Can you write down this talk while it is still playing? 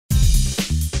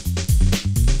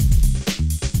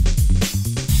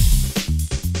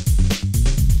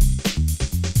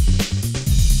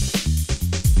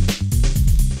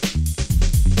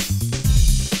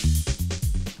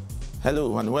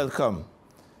Hello and welcome.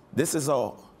 This is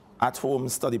our at-home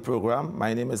study program.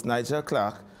 My name is Nigel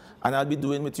Clark, and I'll be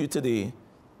doing with you today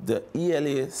the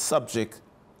ELA subject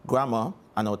grammar,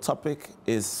 and our topic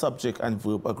is subject and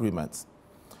verb agreements.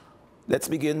 Let's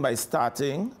begin by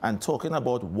starting and talking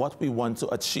about what we want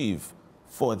to achieve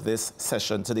for this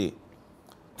session today.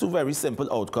 Two very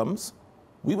simple outcomes.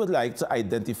 We would like to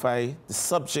identify the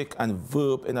subject and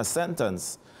verb in a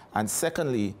sentence, and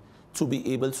secondly, to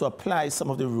be able to apply some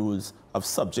of the rules of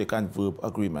subject and verb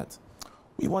agreement.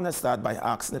 We want to start by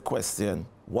asking the question,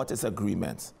 what is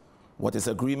agreement? What is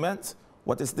agreement?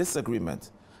 What is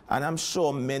disagreement? And I'm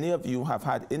sure many of you have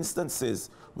had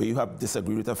instances where you have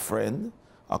disagreed with a friend,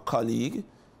 a colleague,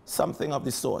 something of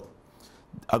the sort.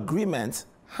 Agreement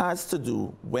has to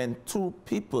do when two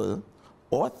people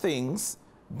or things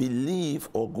believe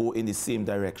or go in the same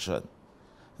direction.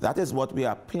 That is what we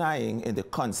are applying in the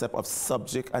concept of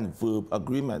subject and verb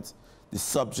agreement. The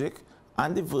subject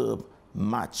and the verb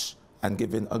match and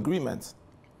give an agreement.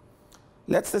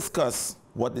 Let's discuss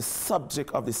what the subject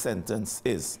of the sentence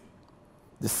is.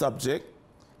 The subject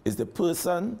is the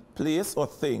person, place, or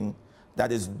thing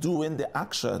that is doing the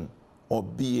action or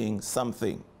being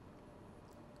something.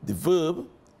 The verb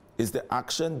is the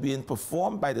action being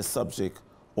performed by the subject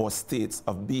or states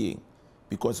of being,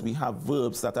 because we have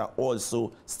verbs that are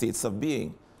also states of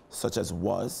being, such as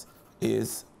was,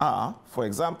 is, are, for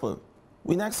example.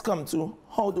 We next come to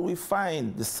how do we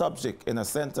find the subject in a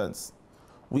sentence?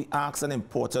 We ask an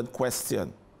important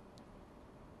question.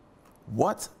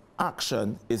 What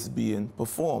action is being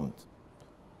performed?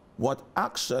 What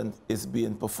action is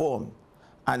being performed?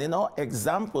 And in our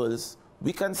examples,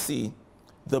 we can see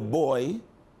the boy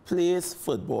plays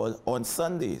football on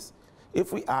Sundays.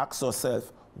 If we ask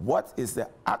ourselves, what is the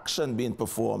action being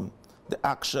performed? The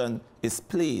action is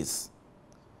plays.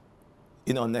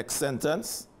 In our next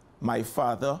sentence, my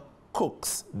father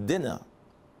cooks dinner.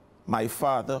 My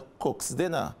father cooks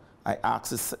dinner. I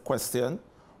ask this question,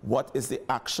 what is the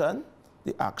action?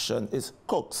 The action is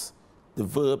cooks. The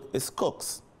verb is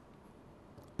cooks.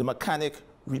 The mechanic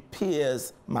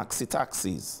repairs maxi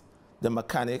taxis. The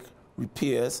mechanic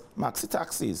repairs maxi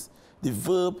taxis. The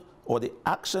verb or the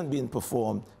action being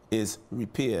performed is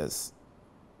repairs.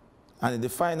 And in the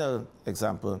final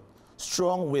example,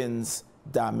 strong winds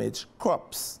damage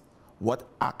crops. What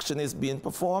action is being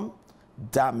performed?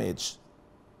 Damage.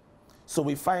 So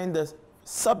we find the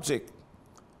subject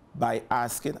by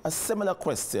asking a similar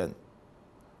question.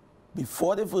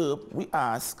 Before the verb, we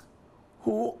ask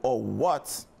who or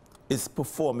what is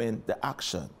performing the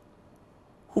action.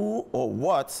 Who or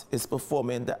what is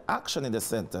performing the action in the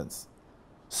sentence?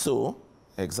 So,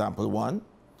 example 1,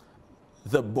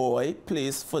 the boy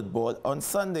plays football on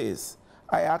Sundays.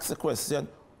 I ask the question,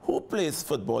 who plays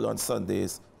football on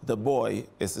Sundays? The boy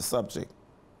is the subject.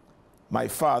 My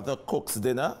father cooks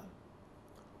dinner.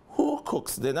 Who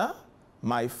cooks dinner?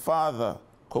 My father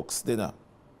cooks dinner.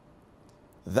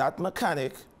 That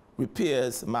mechanic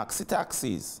repairs maxi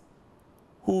taxis.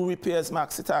 Who repairs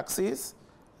maxi taxis?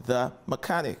 The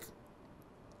mechanic.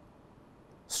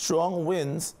 Strong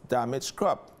winds damage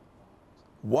crop.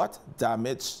 What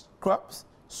damaged crops?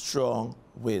 Strong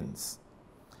winds.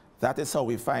 That is how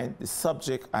we find the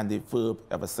subject and the verb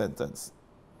of a sentence.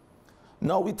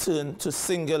 Now we turn to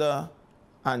singular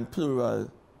and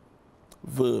plural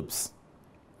verbs.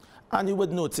 And you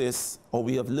would notice, or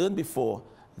we have learned before,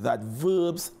 that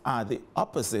verbs are the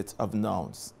opposite of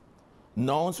nouns.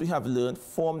 Nouns, we have learned,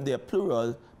 form their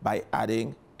plural by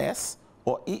adding s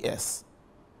or es.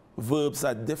 Verbs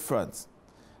are different.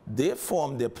 They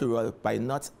form their plural by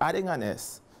not adding an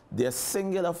s. Their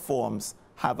singular forms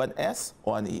have an s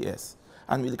or an es.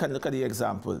 And we can look at the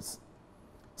examples.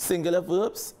 Singular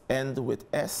verbs end with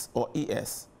s or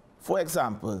es. For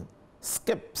example,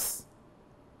 skips,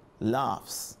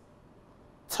 laughs,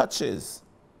 touches,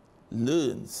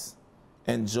 learns,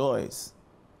 enjoys.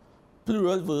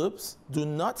 Plural verbs do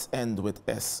not end with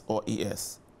s or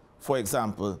es. For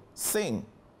example, sing,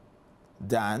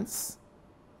 dance,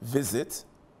 visit,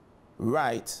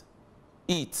 write,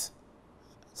 eat,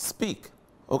 speak.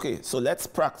 Okay, so let's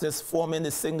practice forming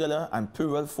the singular and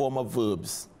plural form of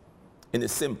verbs in the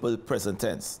simple present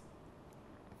tense.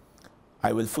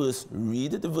 I will first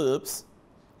read the verbs.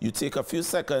 You take a few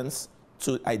seconds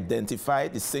to identify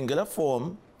the singular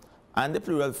form and the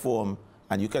plural form,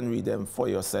 and you can read them for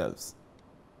yourselves.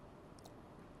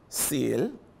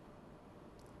 Sail,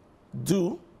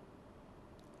 do,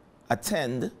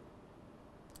 attend,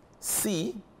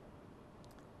 see,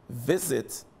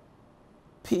 visit,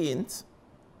 paint,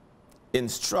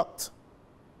 instruct,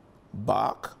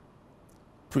 bark,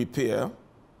 prepare,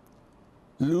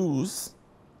 lose,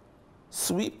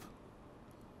 sweep,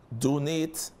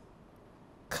 donate,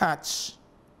 catch,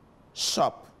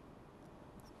 shop,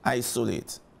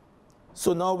 isolate.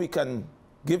 So now we can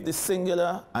give the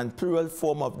singular and plural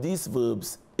form of these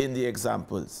verbs in the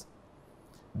examples.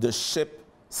 The ship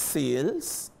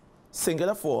sails,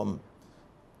 singular form.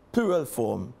 Plural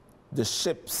form, the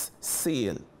ships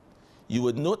sail. You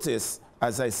would notice,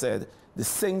 as I said, the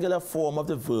singular form of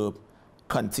the verb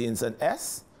contains an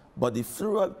S, but the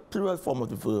plural form of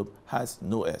the verb has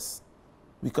no S.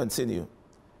 We continue.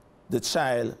 The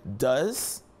child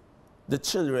does, the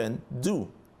children do.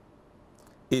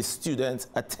 A student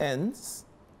attends,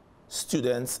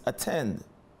 students attend.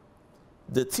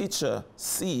 The teacher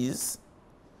sees,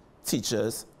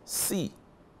 teachers see.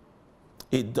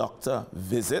 A doctor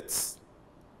visits,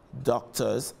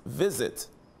 doctors visit.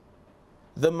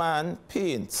 The man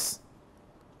paints,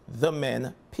 the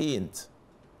men paint.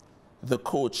 The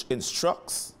coach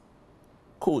instructs,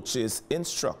 coaches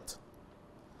instruct.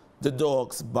 The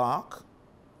dogs bark,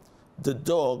 the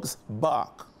dogs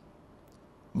bark.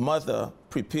 Mother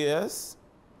prepares,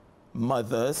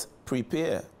 mothers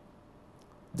prepare.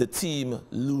 The team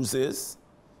loses,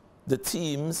 the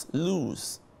teams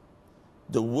lose.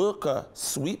 The worker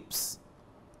sweeps,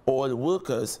 all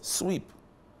workers sweep.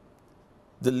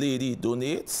 The lady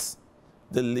donates,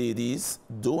 the ladies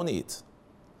donate.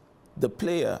 The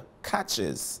player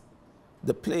catches,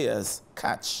 the players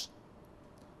catch.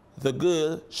 The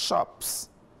girl shops,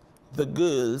 the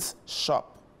girls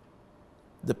shop.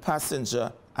 The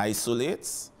passenger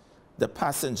isolates, the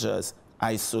passengers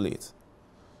isolate.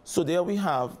 So there we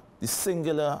have the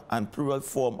singular and plural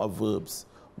form of verbs.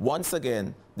 Once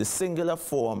again, the singular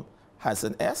form has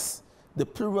an S, the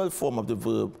plural form of the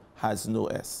verb has no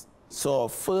S. So our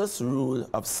first rule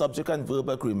of subject and verb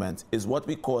agreement is what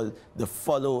we call the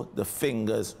follow the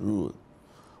fingers rule.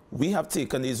 We have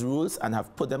taken these rules and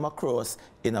have put them across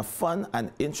in a fun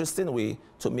and interesting way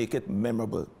to make it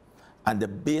memorable. And the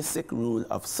basic rule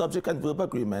of subject and verb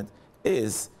agreement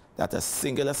is that a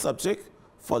singular subject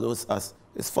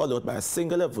is followed by a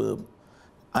singular verb,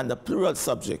 and the plural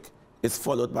subject is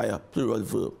followed by a plural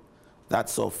verb.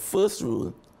 That's our first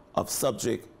rule of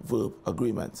subject-verb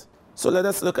agreement. So let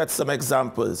us look at some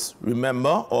examples.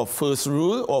 Remember our first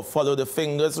rule, or follow the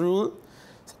fingers rule.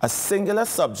 A singular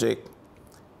subject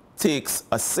takes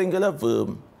a singular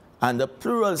verb, and the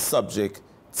plural subject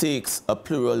takes a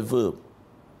plural verb.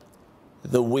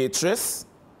 The waitress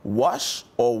wash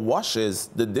or washes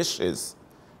the dishes.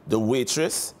 The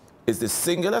waitress is the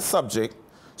singular subject,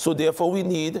 so therefore we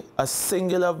need a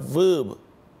singular verb.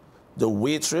 The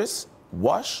waitress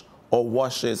wash or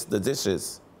washes the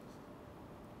dishes.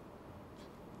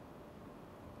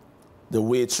 The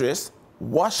waitress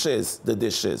washes the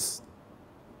dishes.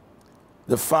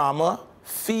 The farmer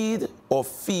feed or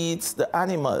feeds the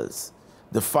animals.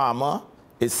 The farmer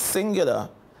is singular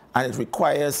and it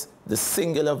requires the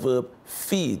singular verb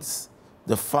feeds.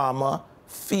 The farmer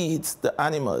feeds the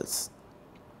animals.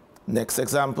 Next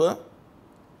example,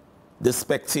 the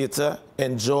spectator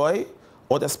enjoy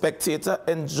or the spectator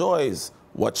enjoys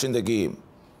watching the game.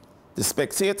 The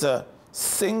spectator,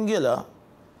 singular,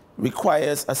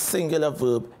 requires a singular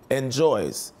verb,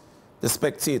 enjoys. The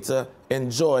spectator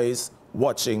enjoys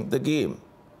watching the game.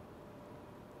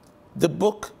 The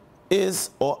book is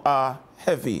or are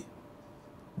heavy.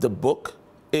 The book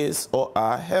is or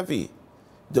are heavy.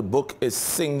 The book is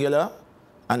singular,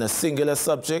 and a singular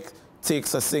subject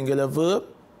takes a singular verb.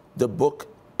 The book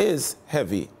is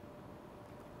heavy.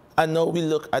 And now we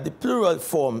look at the plural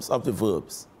forms of the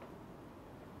verbs.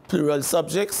 Plural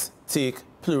subjects take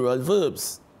plural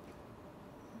verbs.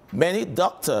 Many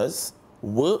doctors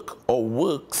work or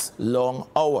works long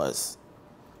hours.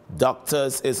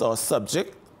 Doctors is our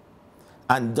subject,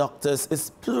 and doctors is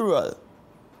plural.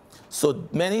 So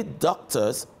many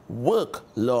doctors work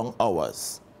long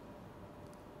hours.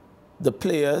 The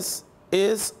players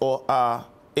is or are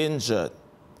injured.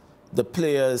 The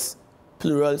players,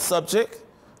 plural subject,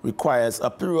 requires a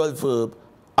plural verb,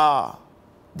 are.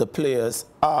 The players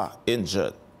are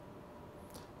injured.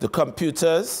 The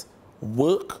computers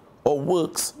work or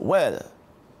works well.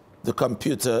 The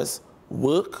computers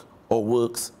work or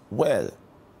works well.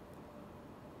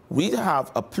 We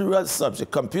have a plural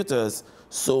subject, computers,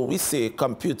 so we say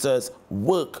computers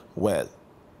work well.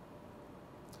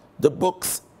 The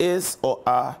books is or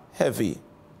are heavy.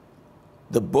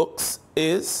 The books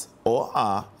is or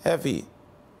are heavy.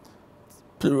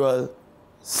 Plural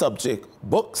subject,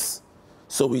 books,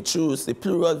 so we choose the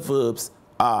plural verbs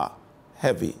are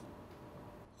heavy.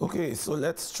 Okay, so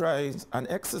let's try an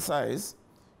exercise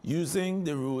using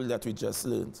the rule that we just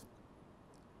learned.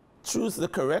 Choose the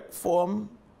correct form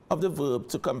of the verb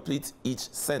to complete each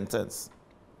sentence.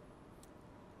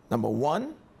 Number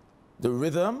one, the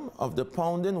rhythm of the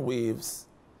pounding waves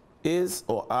is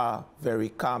or are very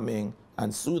calming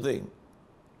and soothing.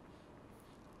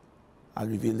 I'll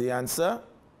reveal the answer.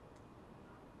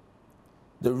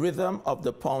 The rhythm of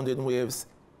the pounding waves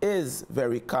is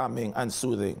very calming and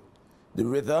soothing. The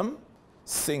rhythm,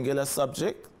 singular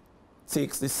subject,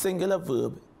 takes the singular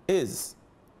verb is.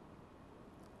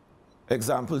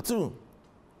 Example 2.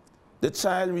 The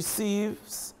child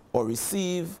receives or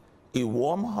receive a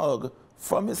warm hug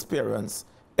from his parents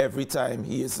every time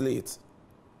he is late.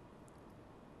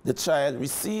 The child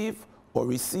receives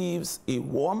a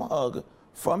warm hug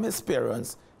from his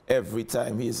parents every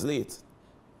time he is late.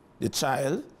 The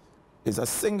child is a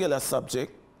singular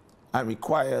subject and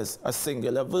requires a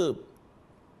singular verb.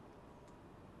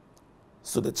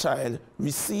 So the child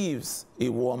receives a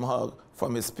warm hug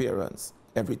from his parents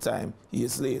every time he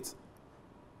is late.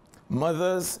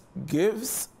 Mothers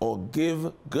gives or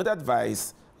give good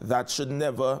advice that should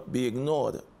never be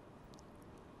ignored.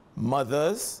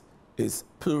 Mothers is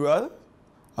plural,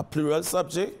 a plural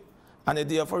subject, and it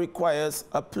therefore requires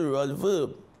a plural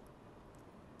verb.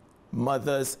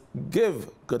 Mothers give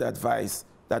good advice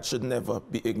that should never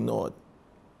be ignored.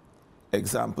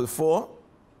 Example 4.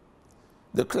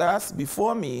 The class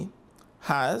before me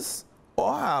has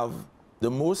or have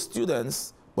the most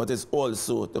students, but is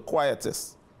also the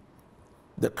quietest.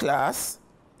 The class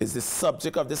is the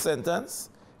subject of the sentence.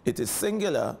 It is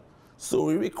singular, so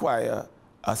we require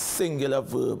a singular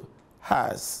verb,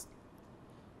 has.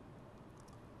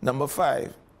 Number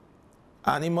 5,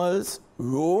 animals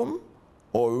roam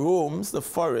or roams the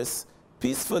forest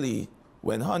peacefully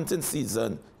when hunting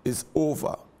season is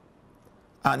over.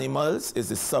 Animals is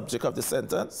the subject of the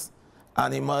sentence.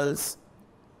 Animals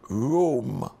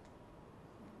roam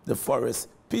the forest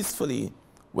peacefully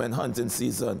when hunting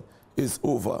season is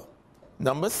over.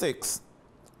 Number 6,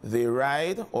 they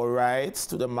ride or rides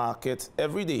to the market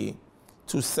every day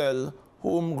to sell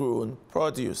homegrown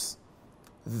produce.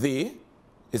 They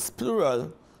is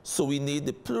plural, so we need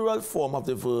the plural form of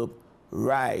the verb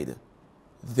ride.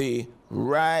 They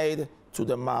ride to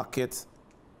the market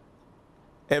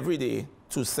every day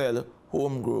to sell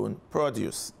homegrown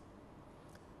produce.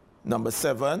 Number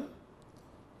 7,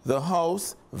 the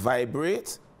house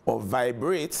vibrates or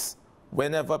vibrates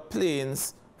whenever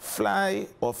planes fly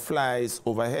or flies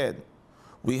overhead.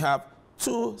 We have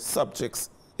two subjects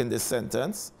in this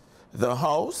sentence, the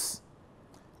house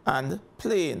and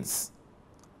planes.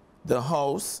 The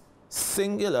house,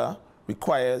 singular,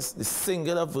 requires the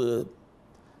singular verb,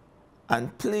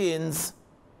 and planes,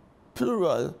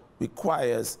 plural,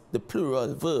 requires the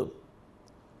plural verb.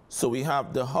 So we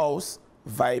have the house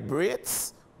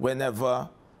vibrates whenever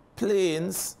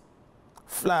planes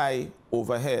fly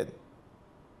overhead.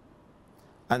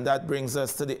 And that brings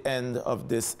us to the end of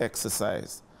this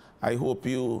exercise. I hope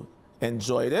you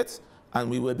enjoyed it, and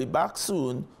we will be back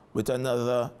soon with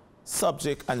another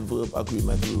subject and verb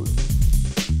agreement rule.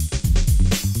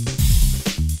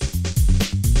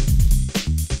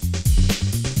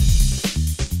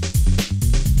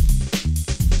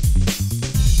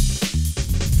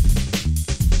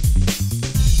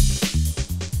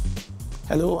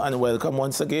 Hello and welcome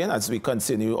once again as we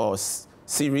continue our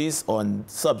series on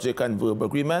subject and verb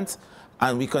agreement,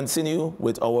 and we continue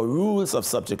with our rules of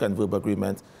subject and verb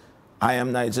agreement. I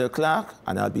am Nigel Clark,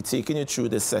 and I'll be taking you through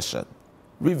this session.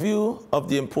 Review of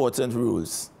the important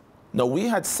rules. Now, we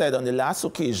had said on the last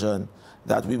occasion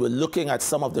that we were looking at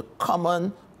some of the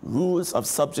common rules of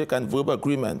subject and verb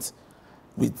agreement.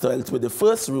 We dealt with the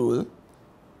first rule,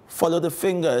 follow the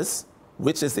fingers,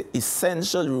 which is the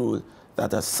essential rule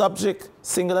that a subject,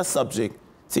 singular subject,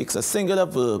 takes a singular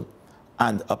verb,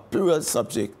 and a plural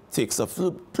subject takes a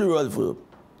plural verb.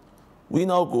 We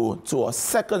now go to our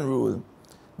second rule,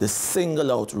 the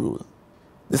single out rule.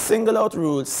 The single out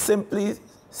rule simply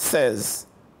says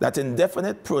that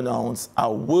indefinite pronouns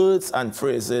are words and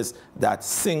phrases that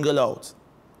single out.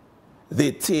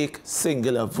 They take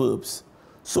singular verbs.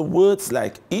 So words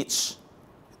like each,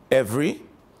 every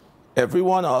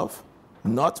one of,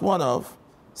 not one of,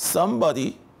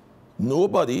 somebody,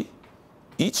 nobody,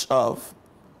 each of,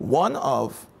 one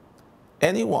of,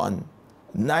 anyone,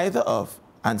 neither of,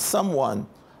 and someone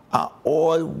are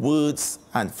all words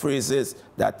and phrases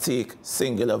that take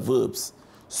singular verbs.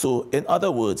 So in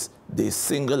other words, they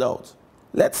single out.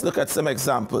 Let's look at some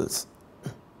examples.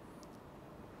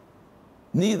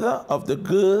 Neither of the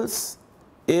girls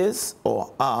is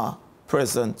or are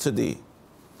present today.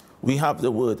 We have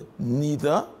the word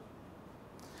neither.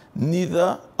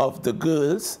 Neither of the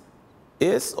girls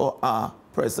is or are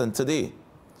present today.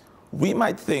 We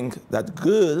might think that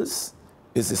girls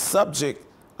is a subject,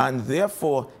 and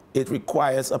therefore it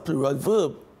requires a plural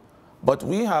verb. But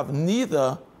we have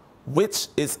neither, which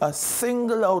is a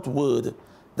single out word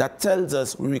that tells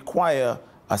us we require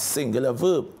a singular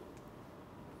verb.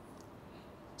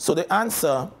 So the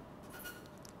answer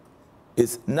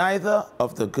is neither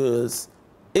of the girls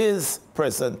is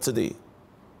present today.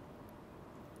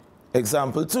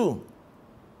 Example 2.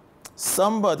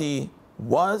 Somebody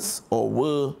was or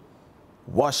were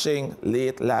washing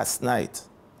late last night.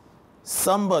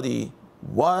 Somebody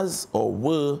was or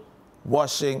were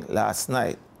washing last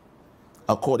night.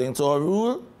 According to our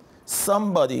rule,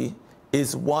 somebody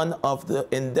is one of the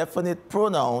indefinite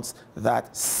pronouns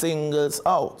that singles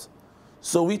out.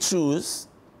 So we choose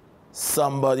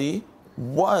somebody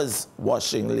was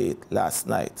washing late last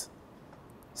night.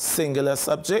 Singular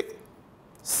subject,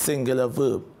 singular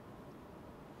verb.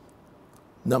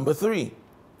 Number 3,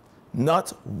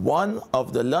 not one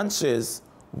of the lunches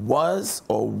was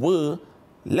or were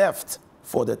left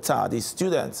for the tardy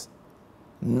students.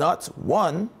 Not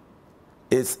one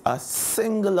is a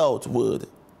single out word,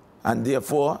 and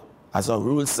therefore, as our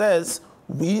rule says,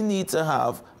 we need to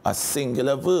have a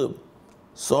singular verb.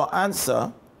 So our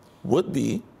answer would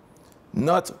be,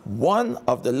 not one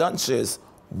of the lunches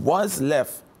was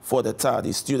left for the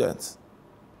tardy students.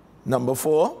 Number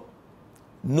 4,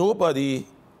 nobody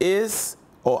is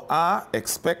or are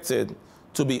expected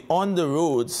to be on the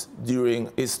roads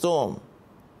during a storm.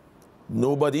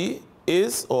 Nobody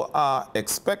is or are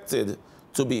expected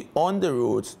to be on the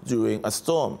roads during a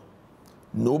storm.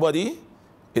 Nobody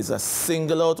is a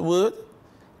single out word,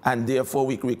 and therefore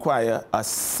we require a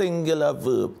singular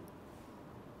verb.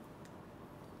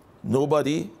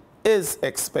 Nobody is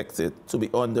expected to be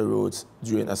on the roads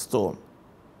during a storm.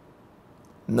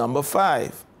 Number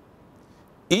 5,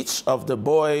 each of the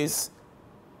boys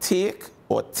take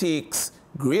or takes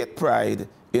great pride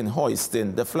in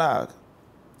hoisting the flag.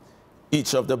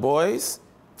 Each of the boys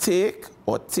take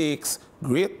or takes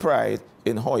great pride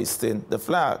in hoisting the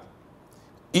flag.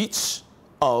 Each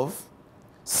of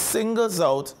singles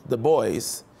out the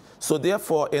boys, so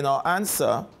therefore in our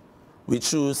answer we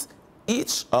choose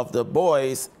each of the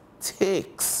boys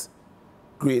takes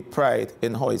great pride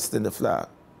in hoisting the flag.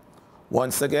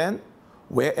 Once again,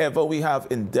 wherever we have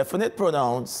indefinite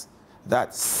pronouns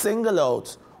that single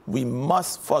out, we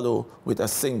must follow with a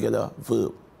singular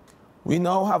verb. We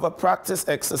now have a practice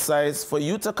exercise for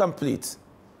you to complete.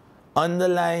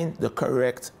 Underline the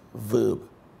correct verb.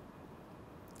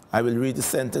 I will read the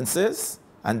sentences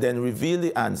and then reveal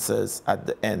the answers at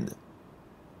the end.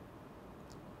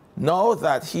 Now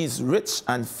that he's rich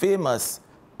and famous,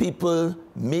 people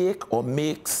make or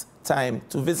makes time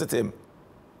to visit him.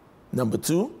 Number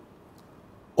 2,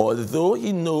 although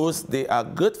he knows they are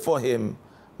good for him,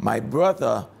 my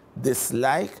brother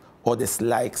dislikes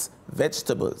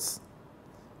vegetables.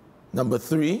 Number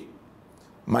 3,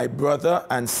 my brother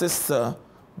and sister,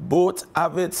 both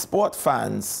avid sport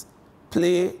fans,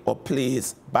 play or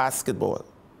plays basketball.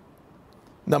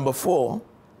 Number 4,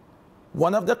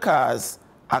 one of the cars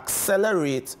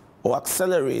accelerates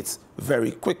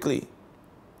very quickly.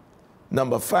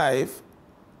 Number 5,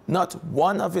 not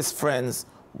one of his friends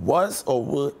was or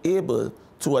were able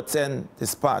to attend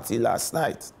this party last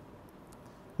night.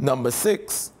 Number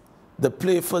 6, the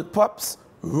playful pups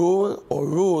roll or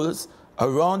rolls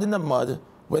around in the mud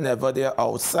whenever they are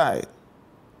outside.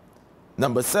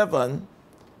 Number 7,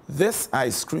 this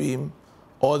ice cream,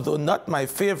 although not my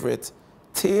favorite,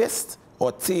 tastes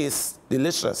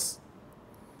delicious.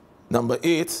 Number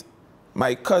 8,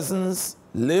 my cousins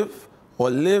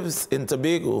lives in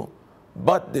Tobago,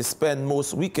 but they spend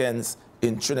most weekends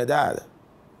in Trinidad.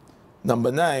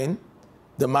 Number 9,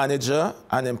 the manager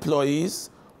and employees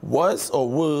was or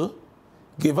were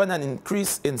given an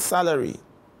increase in salary.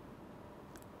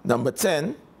 Number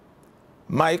 10,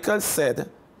 Michael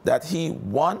said that he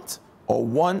wants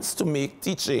to make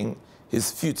teaching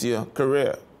his future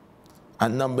career.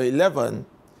 And number 11,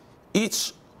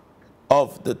 each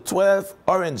of the 12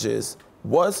 oranges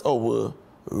was or were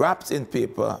wrapped in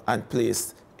paper and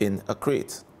placed in a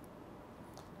crate.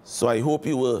 So I hope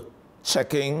you were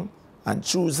checking and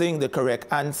choosing the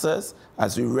correct answers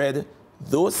as we read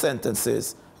those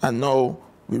sentences, and now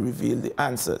we reveal the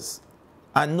answers.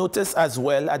 And notice as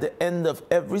well, at the end of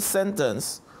every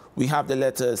sentence, we have the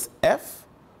letters F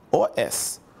or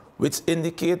S, which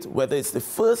indicate whether it's the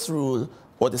first rule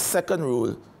or the second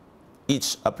rule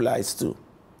each applies to.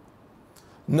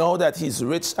 Now that he's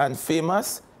rich and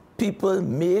famous, people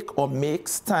make or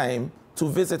makes time to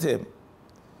visit him.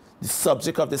 The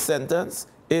subject of the sentence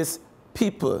is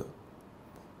people.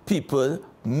 People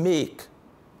make.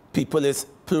 People is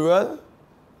plural,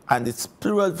 and its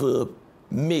plural verb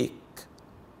make.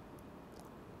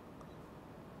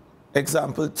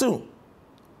 Example 2.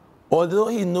 Although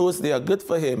he knows they are good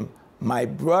for him, my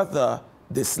brother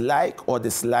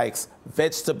dislikes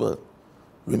vegetable.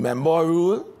 Remember our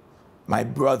rule? My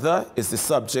brother is the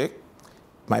subject.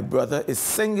 My brother is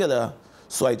singular,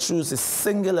 so I choose the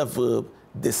singular verb,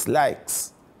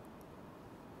 dislikes.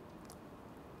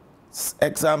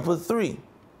 Example 3.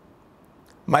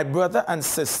 My brother and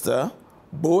sister,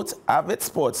 both avid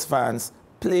sports fans,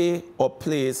 play or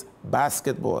plays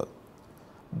basketball.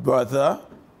 Brother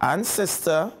and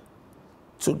sister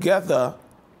together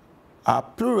are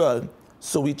plural,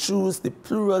 so we choose the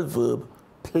plural verb,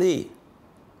 play.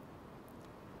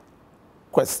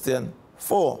 Question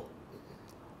 4.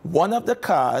 One of the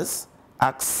cars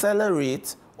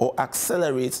accelerates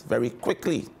very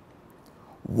quickly.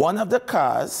 One of the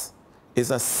cars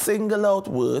is a single-out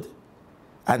word,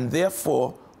 and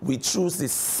therefore we choose the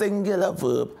singular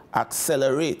verb,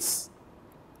 accelerates.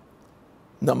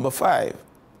 Number 5.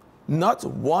 Not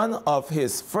one of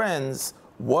his friends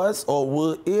was or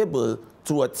were able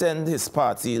to attend his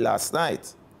party last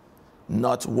night.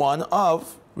 Not one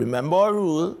of, remember our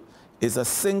rule, is a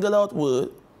single-out word,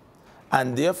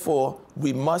 and therefore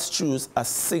we must choose a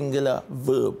singular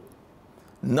verb.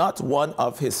 Not one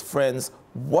of his friends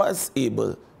was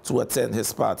able to attend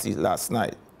his party last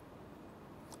night.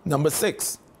 Number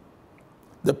 6.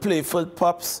 The playful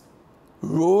pups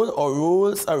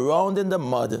rolls around in the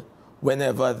mud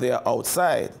whenever they are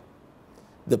outside.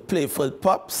 The playful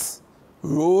pups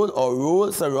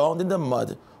rolls around in the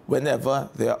mud whenever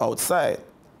they are outside.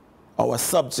 Our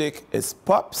subject is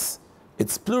pups.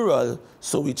 It's plural,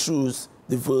 so we choose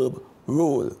the verb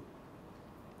roll.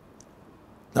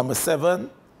 Number 7,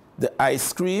 the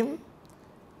ice cream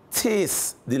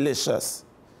tastes delicious.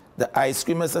 The ice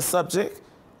cream is a subject.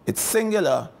 It's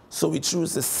singular, so we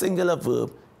choose the singular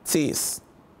verb, taste.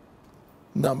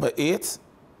 Number 8,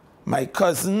 my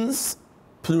cousins,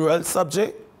 plural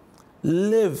subject,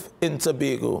 live in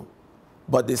Tobago,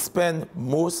 but they spend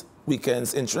most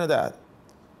weekends in Trinidad.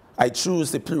 I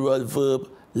choose the plural verb,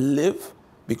 live,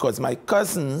 because my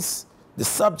cousins, the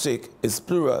subject, is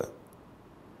plural.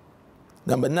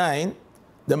 Number 9,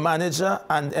 the manager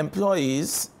and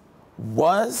employees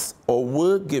was or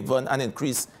were given an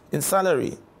increase in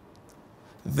salary.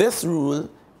 This rule,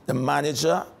 the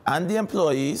manager and the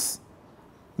employees,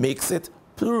 makes it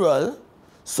plural,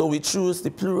 so we choose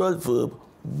the plural verb,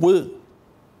 were.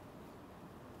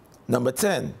 Number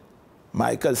 10,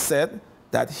 Michael said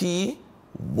that he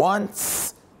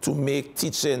wants to make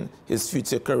teaching his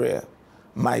future career.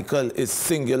 Michael is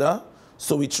singular,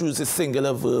 so we choose the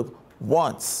singular verb,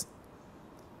 wants.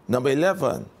 Number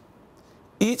 11,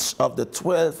 each of the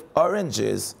 12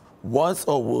 oranges was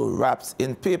or were wrapped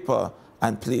in paper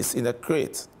and placed in a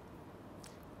crate.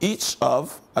 Each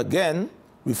of, again,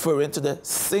 referring to the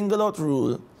single-out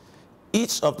rule,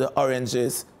 each of the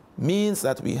oranges means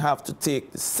that we have to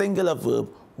take the singular verb,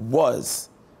 was,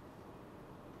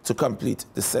 to complete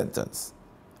the sentence.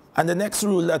 And the next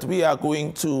rule that we are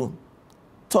going to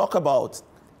talk about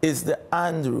is the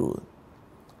and rule.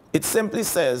 It simply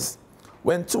says,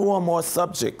 when two or more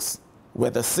subjects,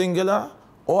 whether singular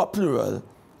or plural,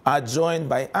 are joined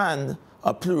by and,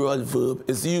 a plural verb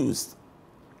is used.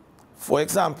 For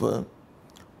example,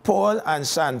 Paul and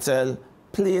Chantel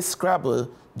play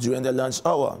Scrabble during the lunch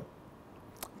hour.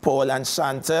 Paul and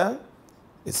Chantel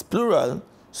is plural,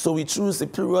 so we choose the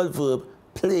plural verb,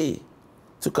 play,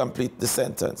 to complete the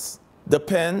sentence. The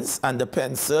pens and the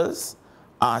pencils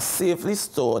are safely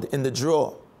stored in the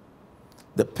drawer.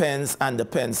 The pens and the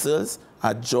pencils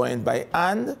are joined by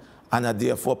and are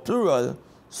therefore plural,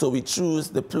 so we choose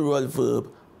the plural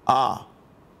verb, are.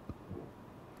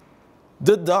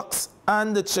 The ducks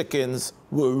and the chickens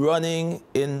were running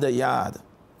in the yard.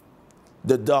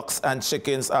 The ducks and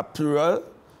chickens are plural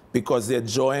because they're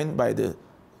joined by the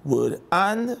word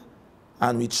and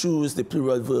we choose the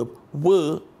plural verb,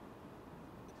 were,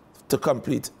 to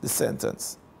complete the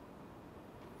sentence.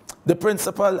 The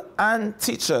principal and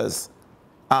teachers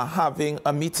are having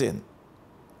a meeting.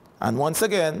 And once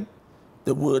again,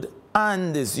 the word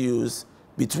and is used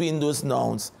between those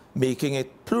nouns, making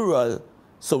it plural,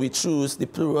 so we choose the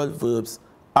plural verbs,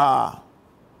 are.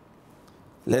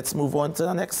 Let's move on to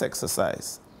the next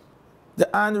exercise.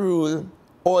 The and rule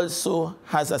also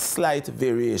has a slight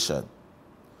variation.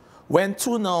 When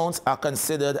two nouns are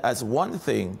considered as one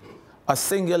thing, a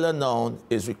singular noun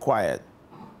is required.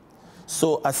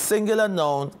 So a singular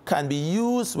noun can be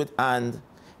used with and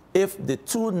if the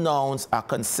two nouns are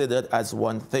considered as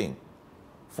one thing.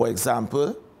 For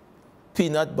example,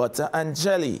 peanut butter and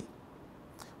jelly,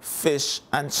 fish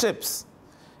and chips.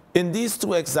 In these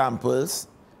two examples,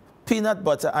 peanut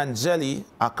butter and jelly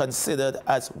are considered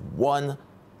as one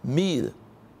meal.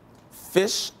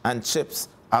 Fish and chips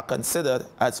are considered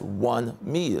as one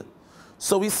meal.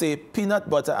 So we say peanut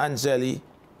butter and jelly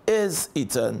is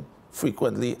eaten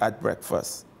frequently at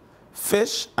breakfast.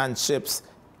 Fish and chips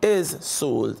is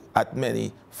sold at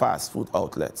many fast food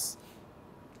outlets.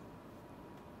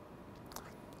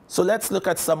 So let's look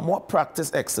at some more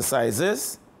practice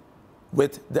exercises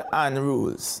with the and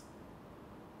rules.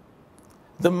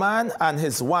 The man and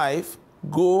his wife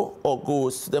go or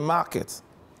goes to the market.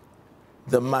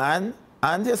 The man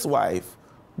and his wife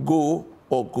go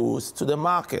or goes to the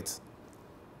market.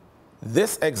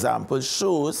 This example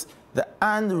shows the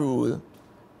and rule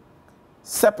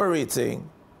separating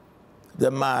the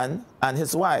man and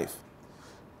his wife.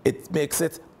 It makes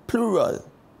it plural.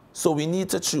 So we need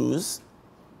to choose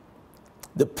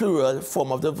the plural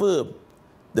form of the verb.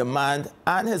 The man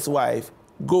and his wife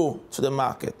go to the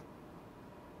market.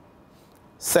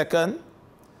 Second,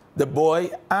 the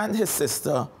boy and his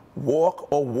sister walk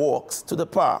or walks to the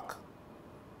park.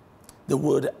 The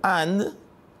word and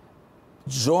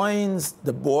joins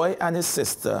the boy and his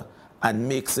sister and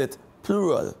makes it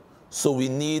plural. So we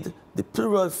need the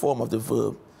plural form of the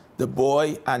verb. The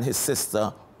boy and his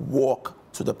sister walk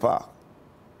to the park.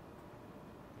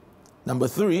 Number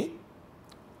 3,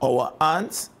 our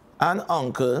aunt and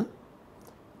uncle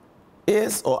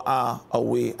is or are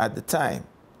away at the time.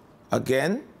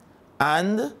 Again,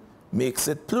 and makes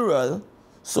it plural,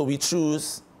 so we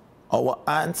choose our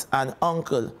aunt and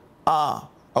uncle are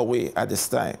away at this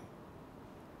time.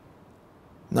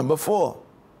 Number 4,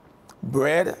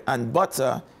 bread and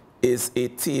butter is a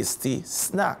tasty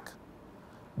snack.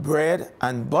 Bread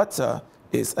and butter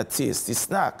is a tasty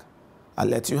snack. I'll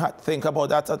let you think about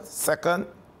that a second.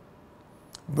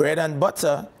 Bread and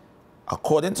butter,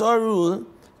 according to our rule,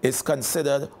 is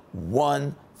considered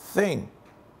one thing.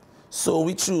 So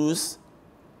we choose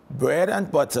bread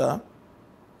and butter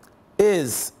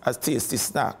is a tasty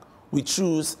snack. We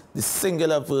choose the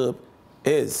singular verb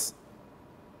is.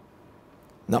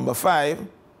 Number 5,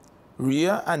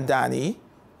 Rhea and Danny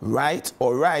write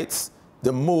or writes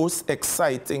the most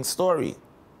exciting story.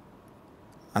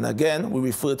 And again, we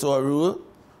refer to our rule.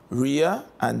 Rhea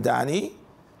and Danny,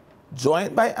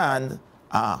 joined by and,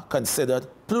 are considered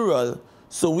plural,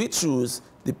 so we choose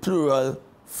the plural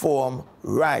form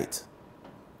write.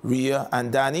 Rhea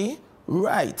and Danny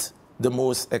write the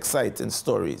most exciting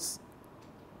stories.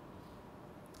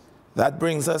 That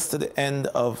brings us to the end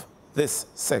of this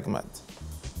segment.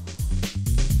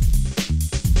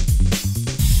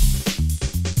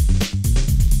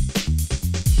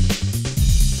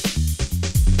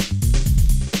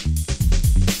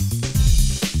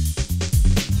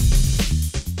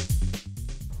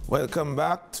 Welcome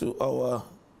back to our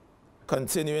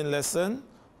continuing lesson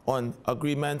on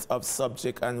agreement of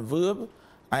subject and verb.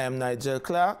 I am Nigel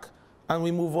Clark, and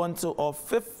we move on to our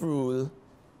 5th rule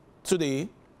today,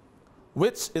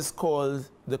 which is called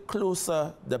the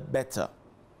closer the better.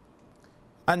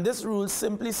 And this rule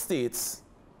simply states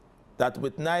that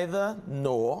with neither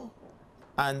nor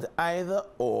and either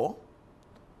or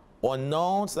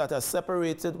nouns that are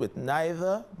separated with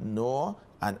neither nor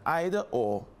and either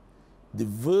or, the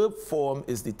verb form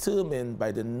is determined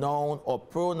by the noun or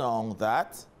pronoun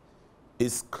that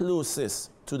is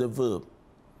closest to the verb.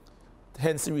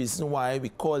 Hence the reason why we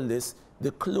call this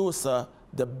the closer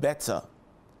the better.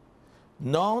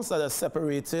 Nouns that are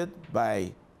separated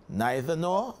by neither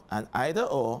nor and either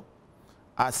or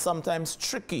are sometimes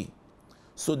tricky.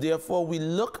 So therefore we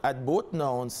look at both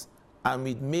nouns and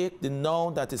we make the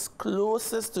noun that is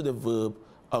closest to the verb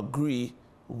agree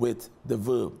with the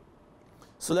verb.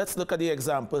 So let's look at the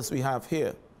examples we have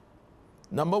here.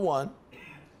 Number 1,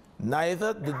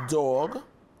 neither the dog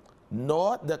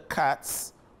nor the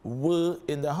cats were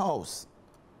in the house.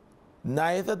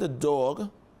 Neither the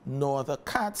dog nor the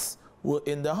cats were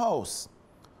in the house.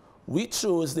 We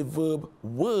chose the verb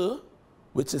were,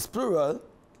 which is plural,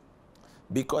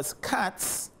 because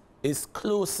cats is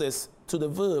closest to the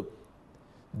verb.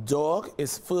 Dog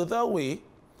is further away,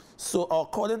 so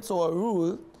according to our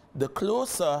rule, the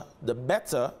closer the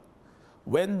better.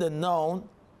 When the noun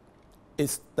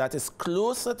that is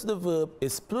closer to the verb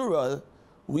is plural,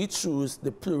 we choose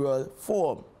the plural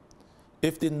form.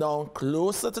 If the noun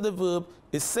closer to the verb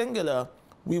is singular,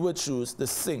 we would choose the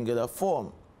singular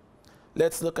form.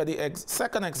 Let's look at the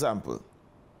second example.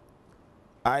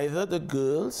 Either the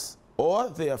girls or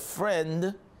their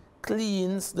friend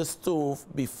cleans the stove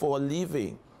before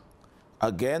leaving.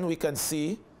 Again, we can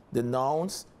see the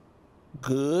nouns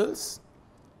girls,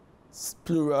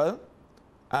 plural,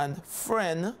 and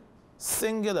friend,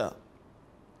 singular.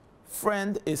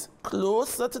 Friend is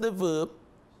closer to the verb,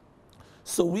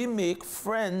 so we make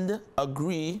friend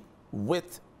agree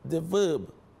with the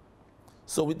verb.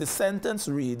 So with the sentence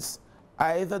reads,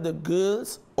 either the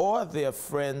girls or their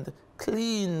friend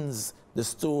cleans the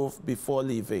stove before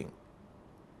leaving.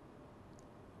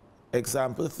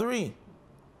 Example 3.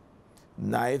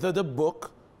 Neither the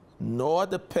book nor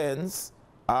the pens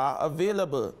are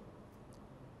available.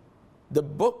 The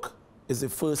book is the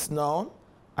first noun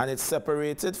and it's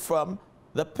separated from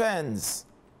the pens.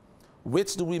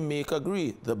 Which do we make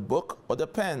agree, the book or the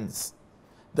pens?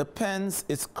 The pens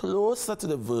is closer to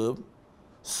the verb,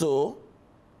 so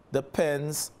the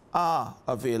pens are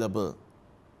available.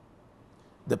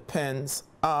 The pens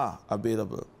are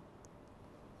available.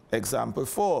 Example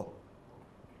 4.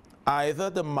 Either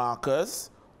the markers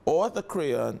or the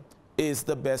crayon is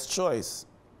the best choice.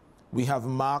 We have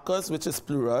markers, which is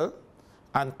plural,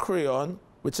 and crayon,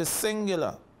 which is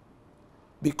singular.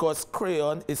 Because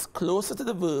crayon is closer to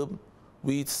the verb,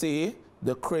 we say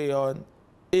the crayon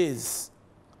is.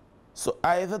 So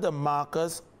either the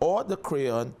markers or the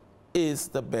crayon is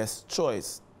the best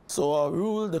choice. So our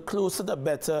rule, the closer the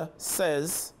better,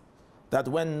 says that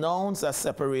when nouns are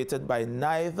separated by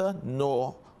neither,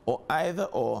 nor, or either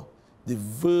or, the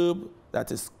verb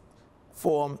that is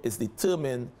formed is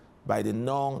determined by the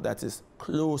noun that is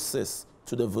closest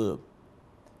to the verb.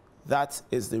 That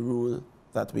is the rule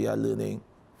that we are learning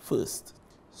first.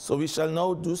 So we shall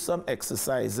now do some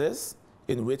exercises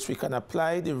in which we can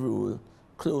apply the rule,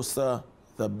 closer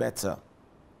the better.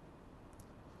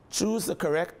 Choose the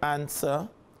correct answer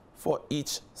for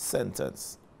each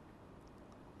sentence.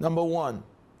 Number 1,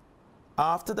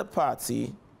 after the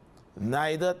party,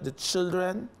 neither the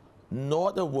children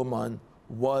nor the woman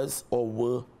was or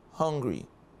were hungry.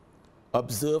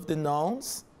 Observe the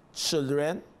nouns,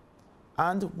 children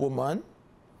and woman.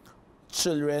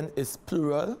 Children is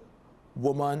plural,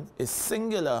 woman is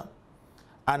singular,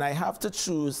 and I have to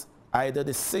choose either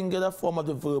the singular form of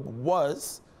the verb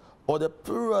was or the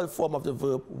plural form of the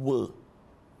verb were.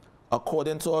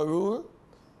 According to our rule,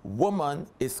 woman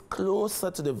is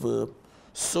closer to the verb,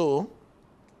 so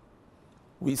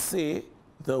we say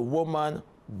the woman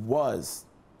was.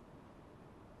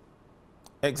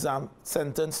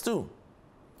 Sentence 2.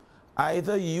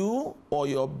 Either you or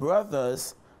your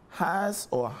brothers has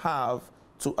or have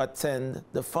to attend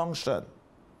the function.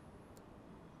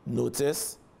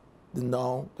 Notice the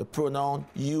noun, the pronoun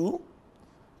you,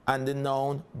 and the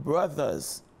noun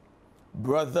brothers.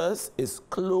 Brothers is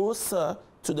closer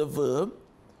to the verb,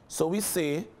 so we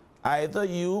say either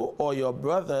you or your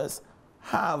brothers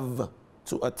have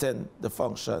to attend the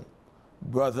function.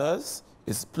 Brothers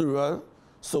is plural,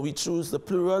 so we choose the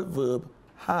plural verb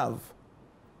have.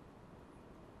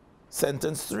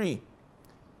 Sentence 3.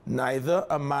 Neither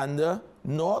Amanda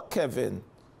nor Kevin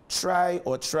try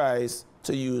or tries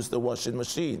to use the washing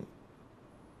machine.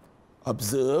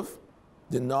 Observe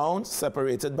the nouns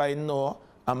separated by nor,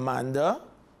 Amanda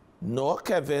nor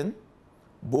Kevin,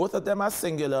 both of them are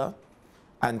singular,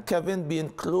 and Kevin being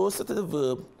closer to the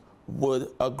verb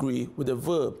would agree with the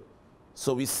verb.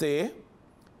 So we say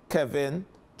Kevin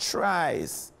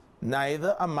tries.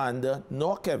 Neither Amanda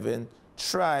nor Kevin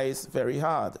tries very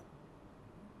hard.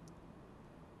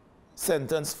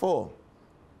 Sentence 4.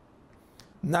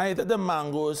 Neither the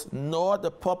mangoes nor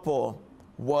the pawpaw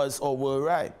was or were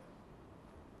ripe.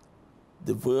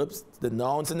 The verbs, the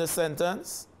nouns in the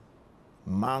sentence,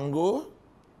 mango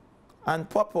and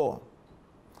pawpaw.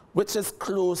 Which is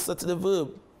closer to the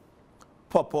verb?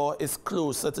 Pawpaw is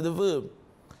closer to the verb.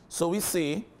 So we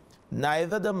say,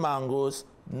 neither the mangoes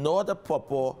nor the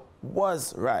pawpaw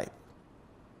was ripe.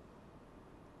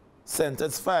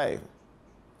 Sentence 5.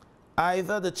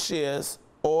 Either the chairs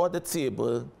or the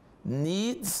table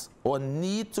needs or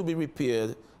need to be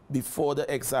repaired before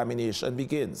the examination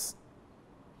begins.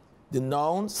 The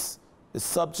nouns, the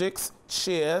subjects,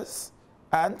 chairs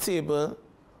and table.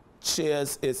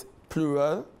 Chairs is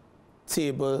plural,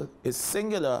 table is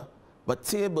singular, but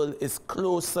table is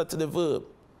closer to the verb.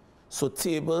 So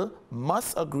table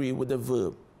must agree with the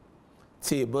verb.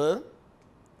 Table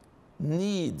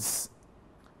needs.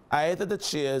 Either the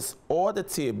chairs or the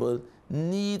table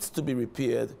needs to be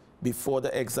repaired before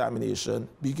the examination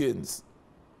begins.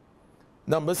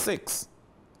 Number 6.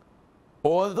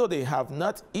 Although they have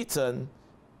not eaten,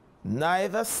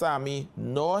 neither Sammy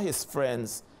nor his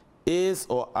friends is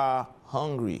or are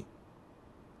hungry.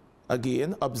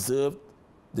 Again, observe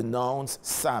the nouns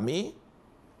Sammy,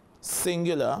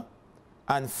 singular,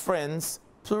 and friends,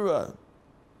 plural.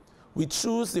 We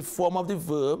choose the form of the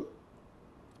verb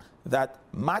that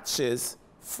matches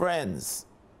friends.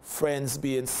 Friends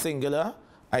being singular,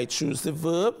 I choose the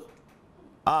verb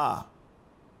are.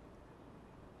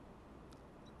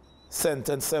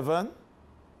 Sentence 7.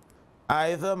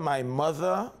 Either my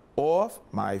mother or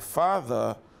my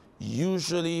father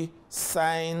usually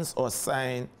signs or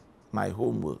sign my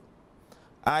homework.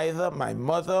 Either my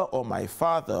mother or my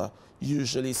father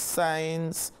usually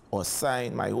signs or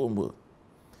sign my homework.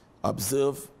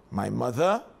 Observe my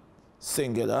mother,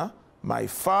 singular, my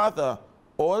father,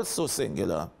 also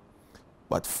singular,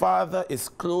 but father is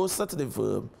closer to the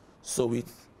verb, so we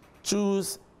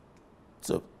choose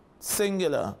to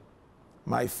singular.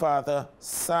 My father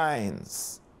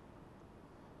signs.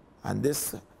 And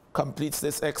this completes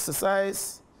this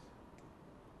exercise.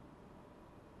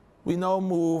 We now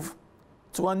move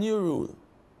to a new rule,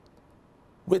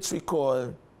 which we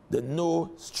call the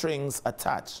no strings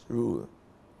attached rule.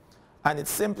 And it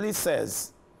simply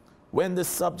says, when the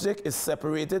subject is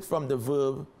separated from the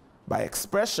verb by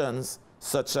expressions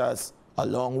such as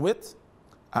along with,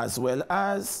 as well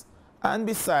as, and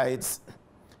besides,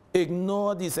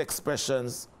 ignore these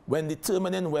expressions when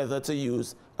determining whether to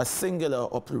use a singular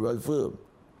or plural verb.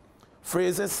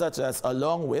 Phrases such as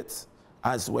along with,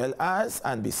 as well as,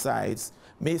 and besides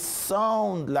may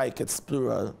sound like it's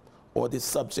plural or the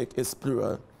subject is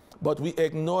plural, but we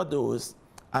ignore those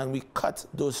and we cut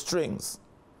those strings.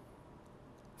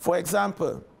 For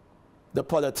example, the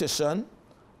politician,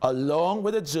 along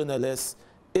with the journalist,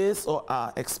 is or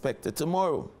are expected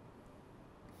tomorrow.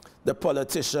 The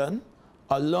politician,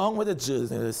 along with the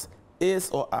journalist, is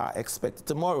or are expected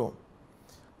tomorrow.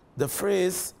 The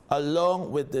phrase,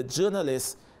 along with the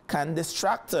journalist, can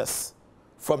distract us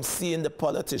from seeing the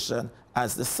politician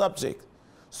as the subject,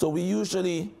 so we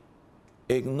usually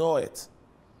ignore it.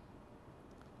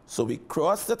 So we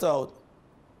cross it out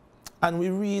and we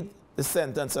read the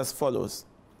sentence as follows.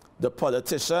 The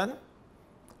politician,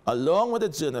 along with the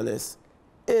journalist,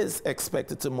 is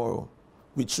expected tomorrow.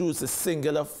 We choose the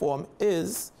singular form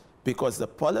is because the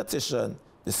politician,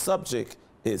 the subject,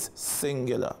 is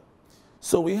singular.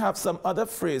 So we have some other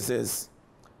phrases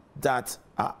that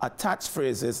are attached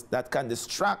phrases that can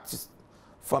distract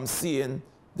from seeing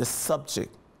the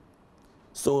subject.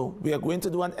 So we are going to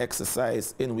do an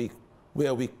exercise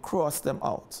where we cross them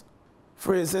out.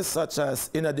 Phrases such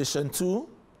as in addition to,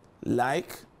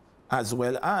 like, as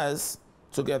well as,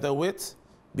 together with,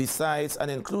 besides,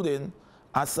 and including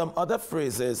are some other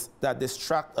phrases that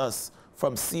distract us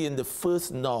from seeing the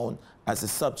first noun as a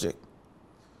subject.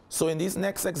 So in these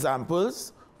next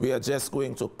examples, we are just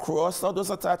going to cross out those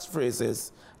attached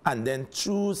phrases and then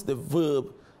choose the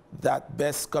verb that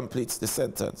best completes the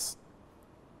sentence.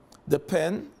 The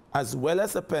pen, as well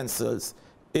as the pencils,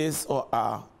 is or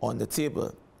are on the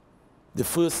table. The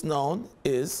first noun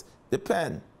is the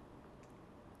pen.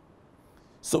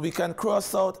 So we can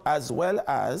cross out as well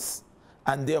as,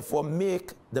 and therefore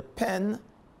make the pen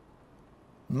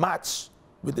match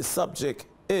with the subject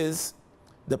is,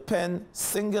 the pen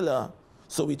singular,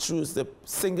 so we choose the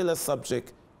singular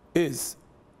subject is.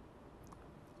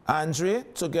 Andre,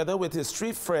 together with his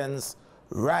 3 friends,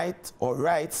 write or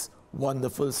writes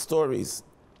wonderful stories.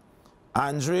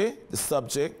 Andre, the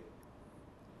subject,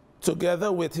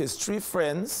 together with his 3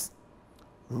 friends,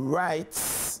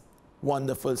 writes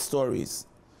wonderful stories.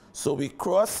 So we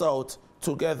cross out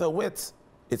together with,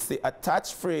 it's the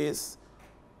attached phrase,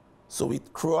 so we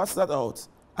cross that out,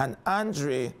 and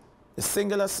Andre, the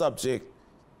singular subject,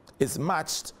 is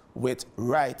matched with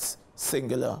writes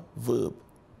singular verb.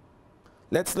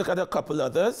 Let's look at a couple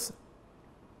others.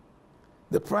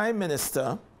 The Prime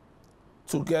Minister,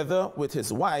 together with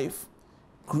his wife,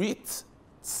 greets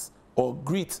or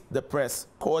greet the press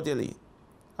cordially.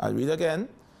 I'll read again.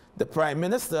 The Prime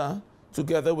Minister,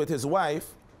 together with his wife,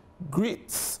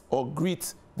 greets or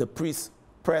greet the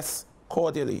press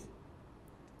cordially.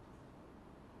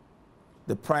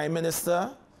 The Prime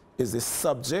Minister is the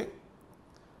subject,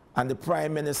 and the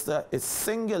Prime Minister is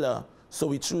singular, so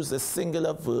we choose the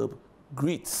singular verb,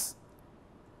 greets.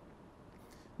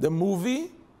 The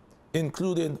movie,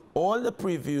 including all the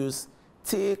previews,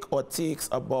 takes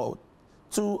about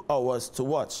 2 hours to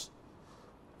watch.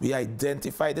 We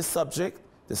identify the subject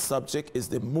is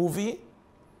the movie,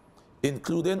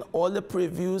 including all the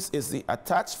previews is the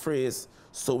attached phrase,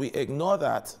 so we ignore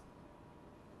that,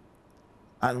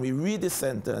 and we read the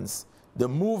sentence. The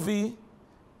movie,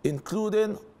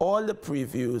 including all the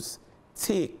previews,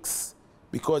 takes,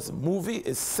 because movie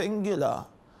is singular,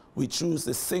 we choose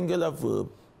the singular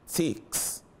verb,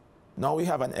 takes. Now we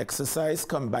have an exercise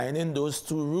combining those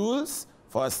 2 rules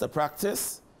for us to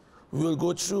practice. We will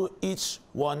go through each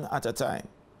one at a time.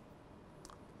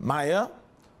 Maya,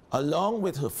 along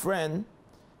with her friend,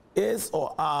 is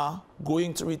or are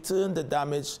going to return the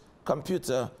damaged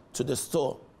computer to the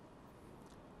store.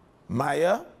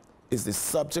 Maya is the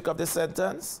subject of the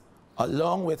sentence,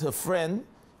 along with her friend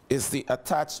is the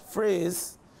attached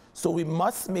phrase, so we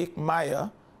must make Maya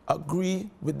agree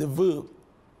with the verb.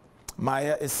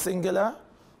 Maya is singular,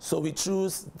 so we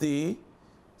choose the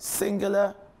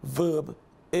singular verb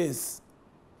is.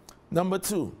 Number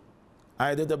 2,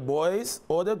 either the boys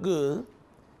or the girl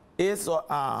is or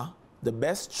are the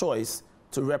best choice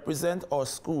to represent our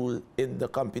school in the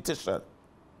competition.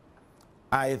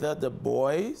 Either the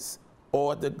boys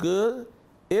or the girl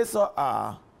is or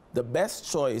are the best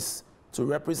choice to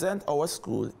represent our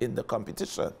school in the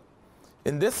competition.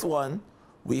 In this one,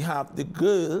 we have the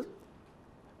girl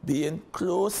being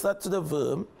closer to the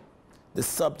verb. The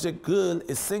subject girl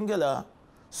is singular,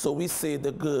 so we say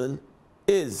the girl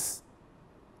is.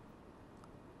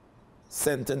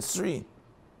 Sentence 3,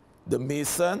 the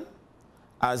mason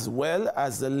as well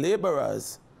as the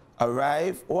laborers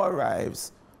arrive or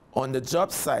arrives on the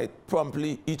job site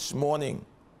promptly each morning.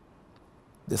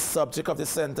 The subject of the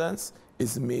sentence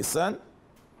is mason.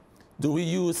 Do we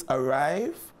use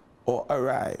arrive or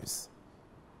arrives?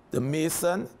 The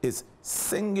mason is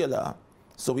singular,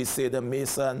 so we say the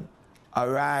mason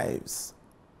arrives.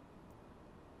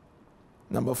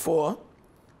 Number 4,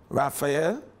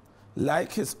 Raphael,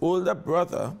 like his older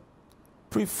brother,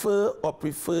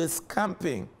 prefers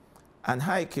camping and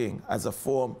hiking as a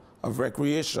form of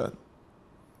recreation.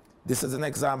 This is an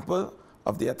example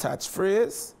of the attached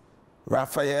phrase.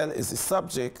 Raphael is the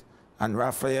subject and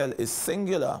Raphael is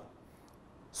singular,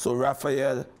 so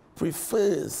Raphael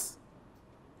prefers.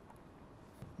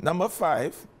 Number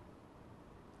 5,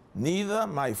 neither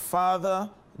my father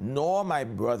nor my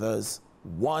brothers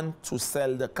want to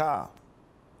sell the car.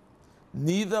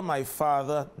 Neither my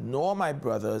father nor my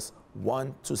brothers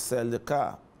want to sell the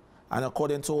car. And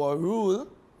according to our rule,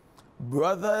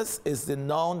 brothers is the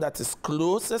noun that is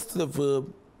closest to the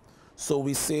verb, so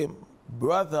we say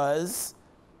brothers,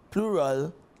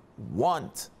 plural,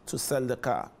 want to sell the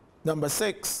car. Number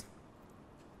 6,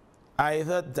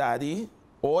 either daddy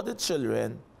or the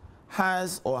children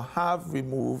has or have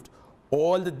removed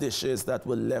all the dishes that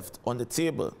were left on the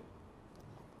table.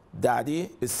 Daddy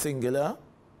is singular,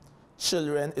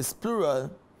 children is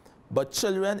plural, but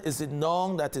children is the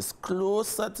noun that is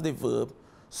closer to the verb,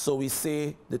 so we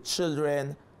say the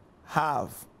children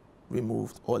have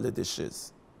removed all the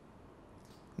dishes.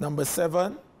 Number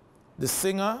 7, the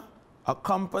singer,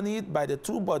 accompanied by the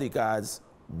 2 bodyguards,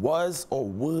 was or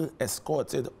were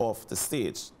escorted off the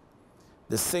stage.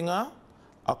 The singer,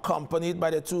 accompanied by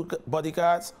the 2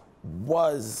 bodyguards,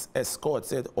 was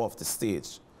escorted off the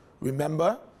stage.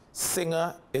 Remember,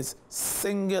 singer is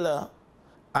singular,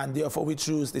 and therefore we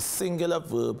choose the singular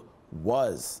verb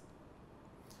was.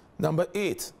 Number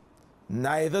 8,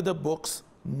 neither the books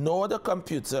nor the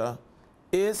computer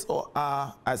is or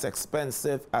are as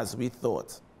expensive as we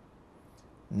thought.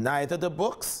 Neither the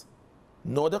books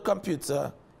nor the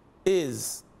computer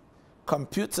is.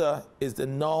 Computer is the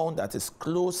noun that is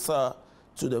closer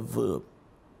to the verb,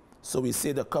 so we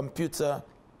say the computer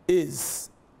is.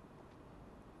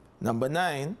 Number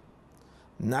 9,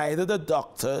 neither the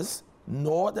doctors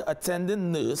nor the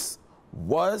attending nurse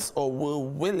was or were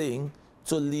willing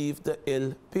to leave the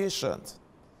ill patient.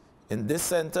 In this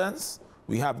sentence,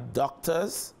 we have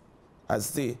doctors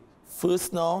as the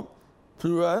first noun,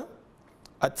 plural,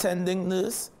 attending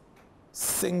nurse,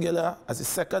 singular as the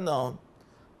second noun.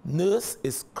 Nurse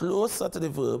is closer to the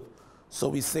verb, so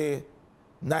we say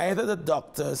neither the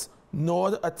doctors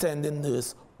nor the attending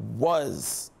nurse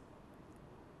was.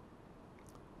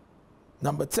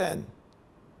 Number 10,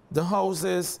 the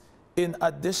houses, in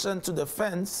addition to the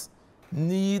fence,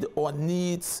 need or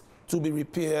needs to be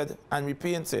repaired and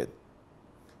repainted.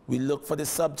 We look for the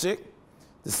subject.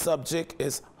 The subject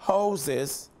is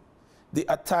houses. The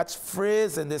attached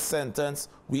phrase in this sentence,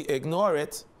 we ignore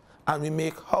it, and we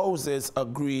make houses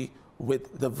agree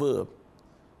with the verb.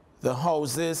 The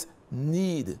houses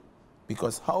need,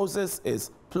 because houses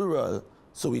is plural,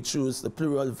 so we choose the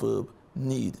plural verb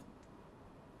need.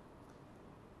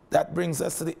 That brings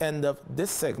us to the end of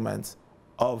this segment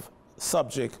of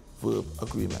subject-verb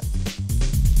agreement.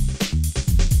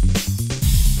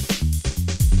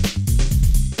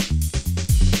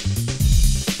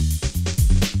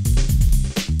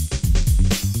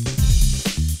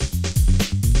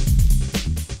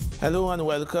 Hello and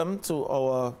welcome to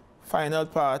our final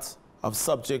part of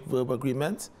subject-verb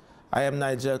agreement. I am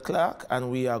Nigel Clark, and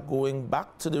we are going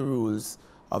back to the rules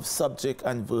of subject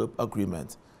and verb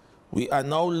agreement. We are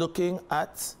now looking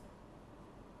at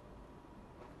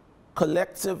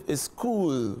collective is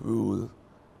cool rule,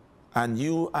 and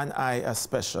you and I are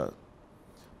special.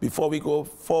 Before we go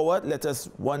forward, let us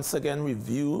once again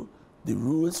review the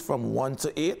rules from 1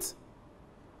 to 8.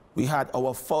 We had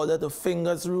our follow the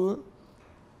fingers rule,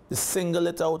 the single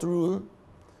it out rule,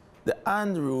 the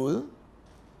and rule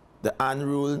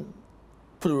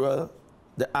plural,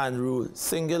 the and rule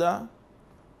singular,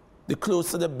 the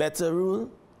closer the better rule,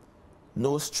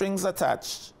 no strings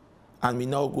attached, and we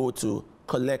now go to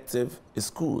collective is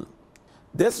cool.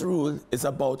 This rule is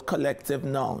about collective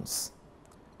nouns.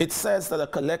 It says that a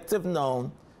collective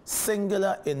noun,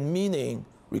 singular in meaning,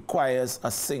 requires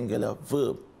a singular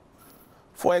verb.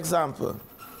 For example,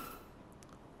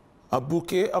 a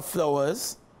bouquet of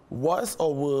flowers was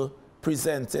or were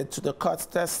presented to the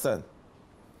contestant.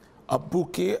 A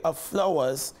bouquet of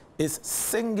flowers is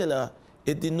singular.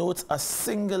 It denotes a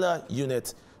singular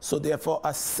unit, so therefore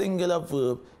a singular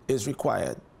verb is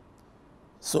required.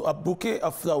 So a bouquet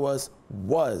of flowers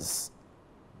was.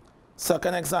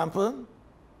 Second example,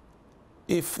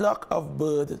 a flock of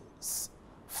birds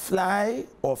fly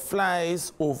or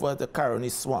flies over the Caroni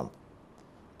swamp.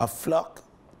 A flock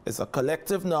is a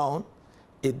collective noun.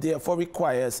 It therefore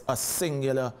requires a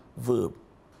singular verb.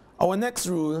 Our next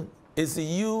rule is the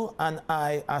you and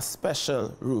I are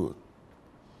special rule.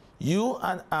 You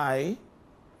and I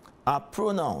are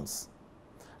pronouns,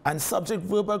 and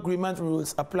subject-verb agreement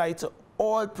rules apply to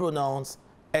all pronouns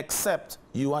except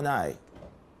you and I.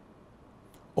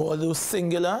 Although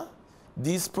singular,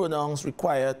 these pronouns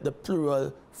require the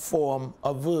plural form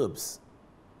of verbs.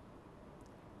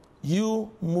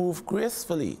 You move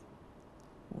gracefully.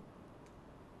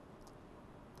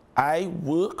 I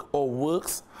work or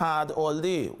works hard all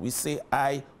day. We say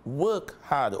I work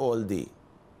hard all day.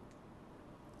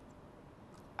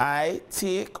 I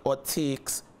take or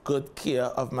takes good care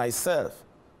of myself.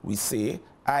 We say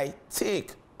I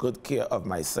take good care of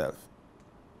myself.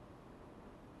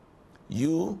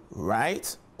 You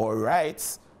write or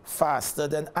writes faster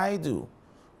than I do.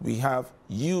 We have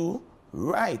you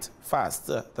write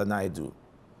faster than I do.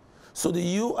 So the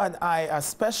you and I are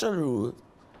special rule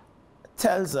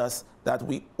tells us that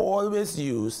we always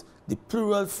use the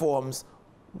plural forms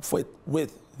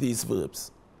with these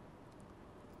verbs.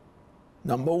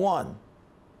 Number 1,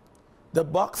 the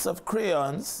box of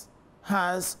crayons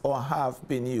has or have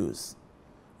been used.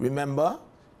 Remember,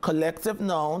 collective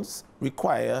nouns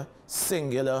require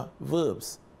singular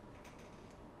verbs.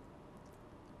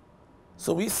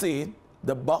 So we say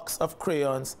the box of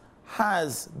crayons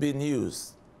has been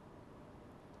used.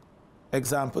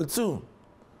 Example 2,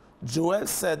 Joel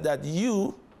said that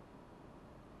you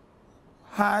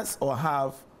has or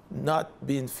have not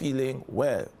been feeling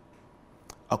well.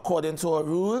 According to our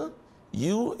rule,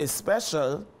 you is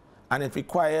special and it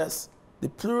requires the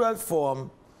plural form,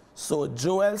 so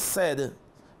Joel said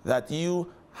that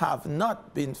you have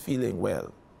not been feeling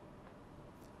well.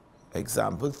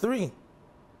 Example 3,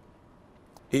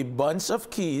 a bunch of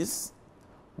keys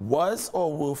was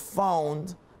or were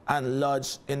found and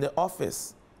lodged in the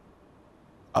office.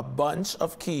 A bunch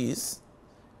of keys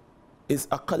is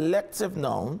a collective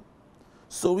noun,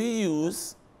 so we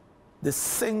use the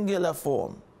singular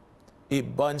form. A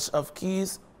bunch of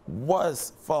keys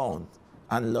was found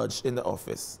and lodged in the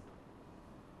office.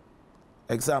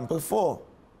 Example 4,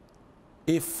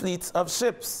 a fleet of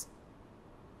ships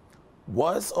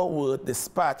was or were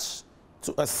dispatched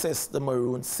to assist the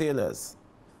maroon sailors.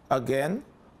 Again,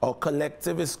 our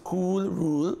collective is cool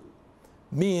rule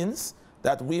means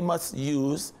that we must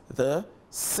use the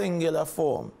singular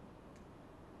form.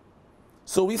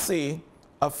 So we say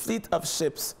a fleet of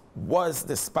ships was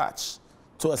dispatched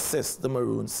to assist the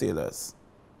maroon sailors.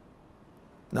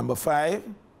 Number 5,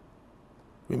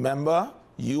 remember,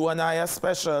 you and I are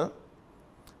special.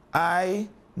 I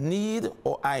need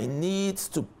or I needs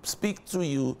to speak to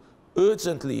you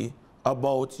urgently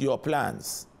about your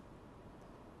plans.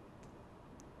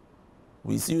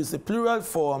 We use the plural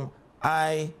form,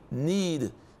 I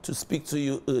need to speak to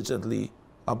you urgently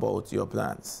about your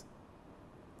plans.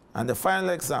 And the final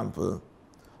example,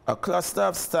 a cluster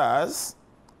of stars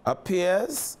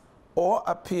appears or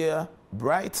appear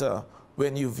brighter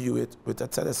when you view it with a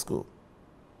telescope.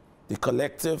 The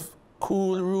collective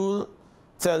cool rule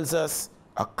tells us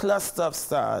a cluster of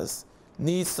stars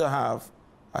needs to have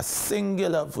a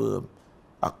singular verb.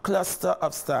 A cluster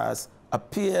of stars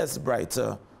appears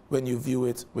brighter when you view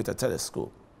it with a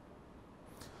telescope.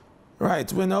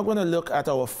 Right, we're now going to look at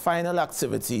our final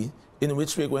activity in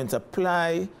which we're going to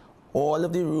apply all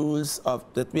of the rules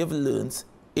that we have learned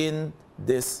in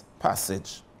this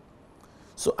passage.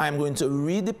 So I'm going to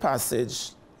read the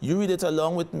passage, you read it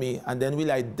along with me, and then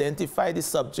we'll identify the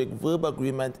subject-verb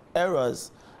agreement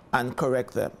errors and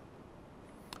correct them.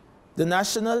 The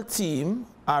national team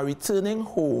are returning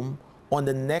home on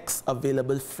the next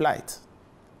available flight.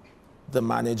 The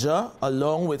manager,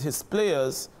 along with his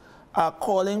players, are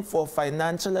calling for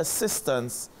financial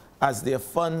assistance as their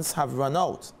funds have run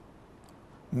out.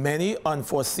 Many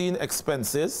unforeseen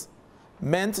expenses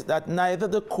meant that neither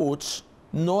the coach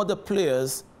nor the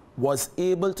players was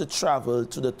able to travel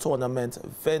to the tournament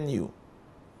venue.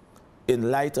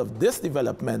 In light of this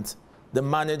development, the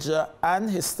manager and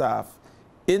his staff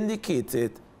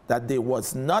indicated that they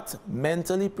was not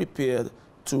mentally prepared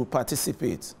to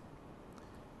participate.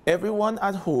 Everyone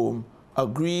at home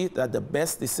agreed that the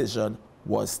best decision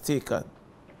was taken.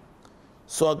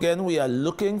 So again, we are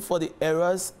looking for the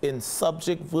errors in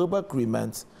subject-verb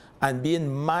agreements and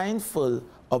being mindful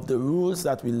of the rules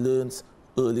that we learned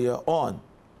earlier on.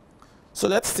 So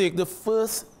let's take the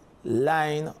first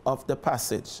line of the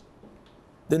passage.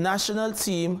 The national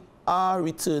team are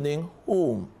returning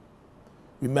home.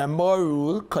 Remember our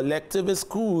rule, collective is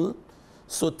cool,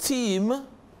 so team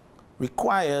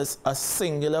requires a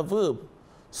singular verb.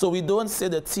 So we don't say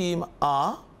the team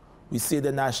are, we say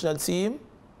the national team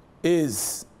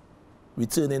is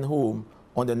returning home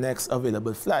on the next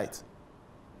available flight.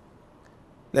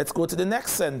 Let's go to the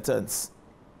next sentence.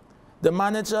 The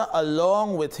manager,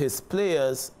 along with his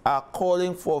players, are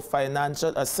calling for financial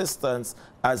assistance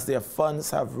as their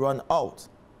funds have run out.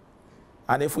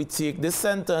 And if we take this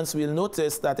sentence, we'll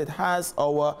notice that it has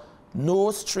our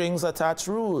no strings attached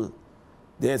rule.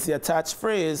 There's the attached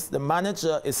phrase, the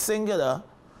manager is singular,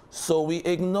 so we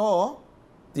ignore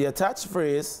the attached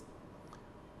phrase,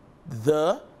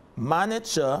 the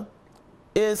manager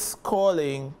is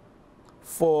calling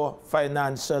for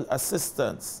financial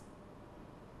assistance.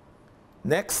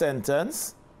 Next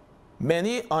sentence,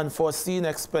 many unforeseen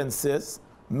expenses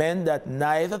meant that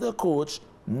neither the coach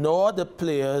nor the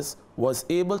players was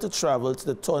able to travel to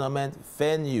the tournament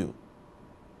venue.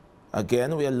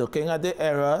 Again, we are looking at the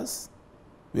errors.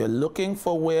 We are looking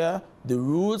for where the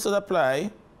rules would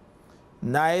apply.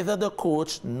 Neither the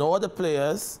coach nor the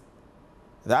players.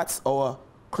 That's our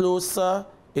closer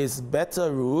is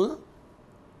better rule.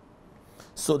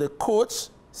 So the coach,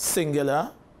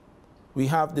 singular. We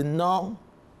have the noun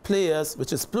players,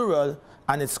 which is plural,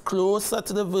 and it's closer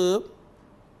to the verb.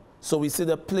 So we say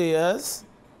the players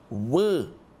were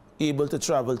able to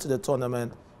travel to the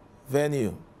tournament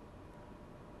venue.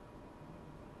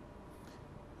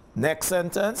 Next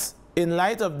sentence. In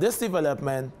light of this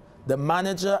development, the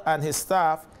manager and his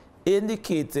staff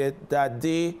indicated that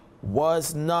they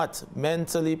was not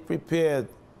mentally prepared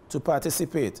to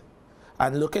participate.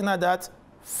 And looking at that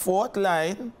fourth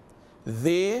line,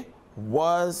 they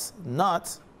was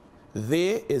not,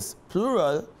 they is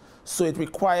plural, so it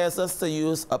requires us to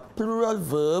use a plural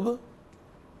verb.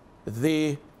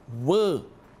 They were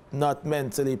not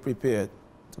mentally prepared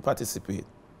to participate.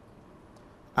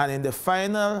 And in the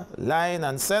final line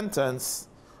and sentence,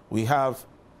 we have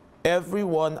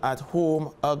everyone at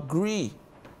home agree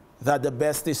that the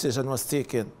best decision was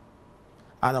taken.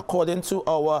 And according to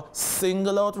our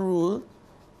single out rule,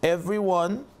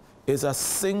 everyone is a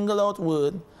single out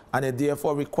word, and it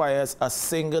therefore requires a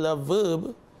singular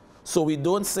verb. So we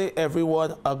don't say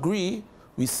everyone agree,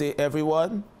 we say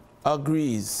everyone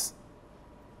agrees.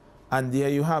 And there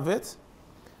you have it.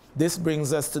 This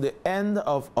brings us to the end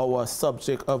of our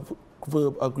subject of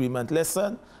verb agreement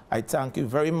lesson. I thank you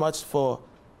very much for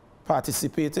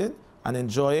participating and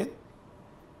enjoying.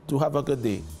 Do have a good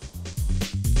day.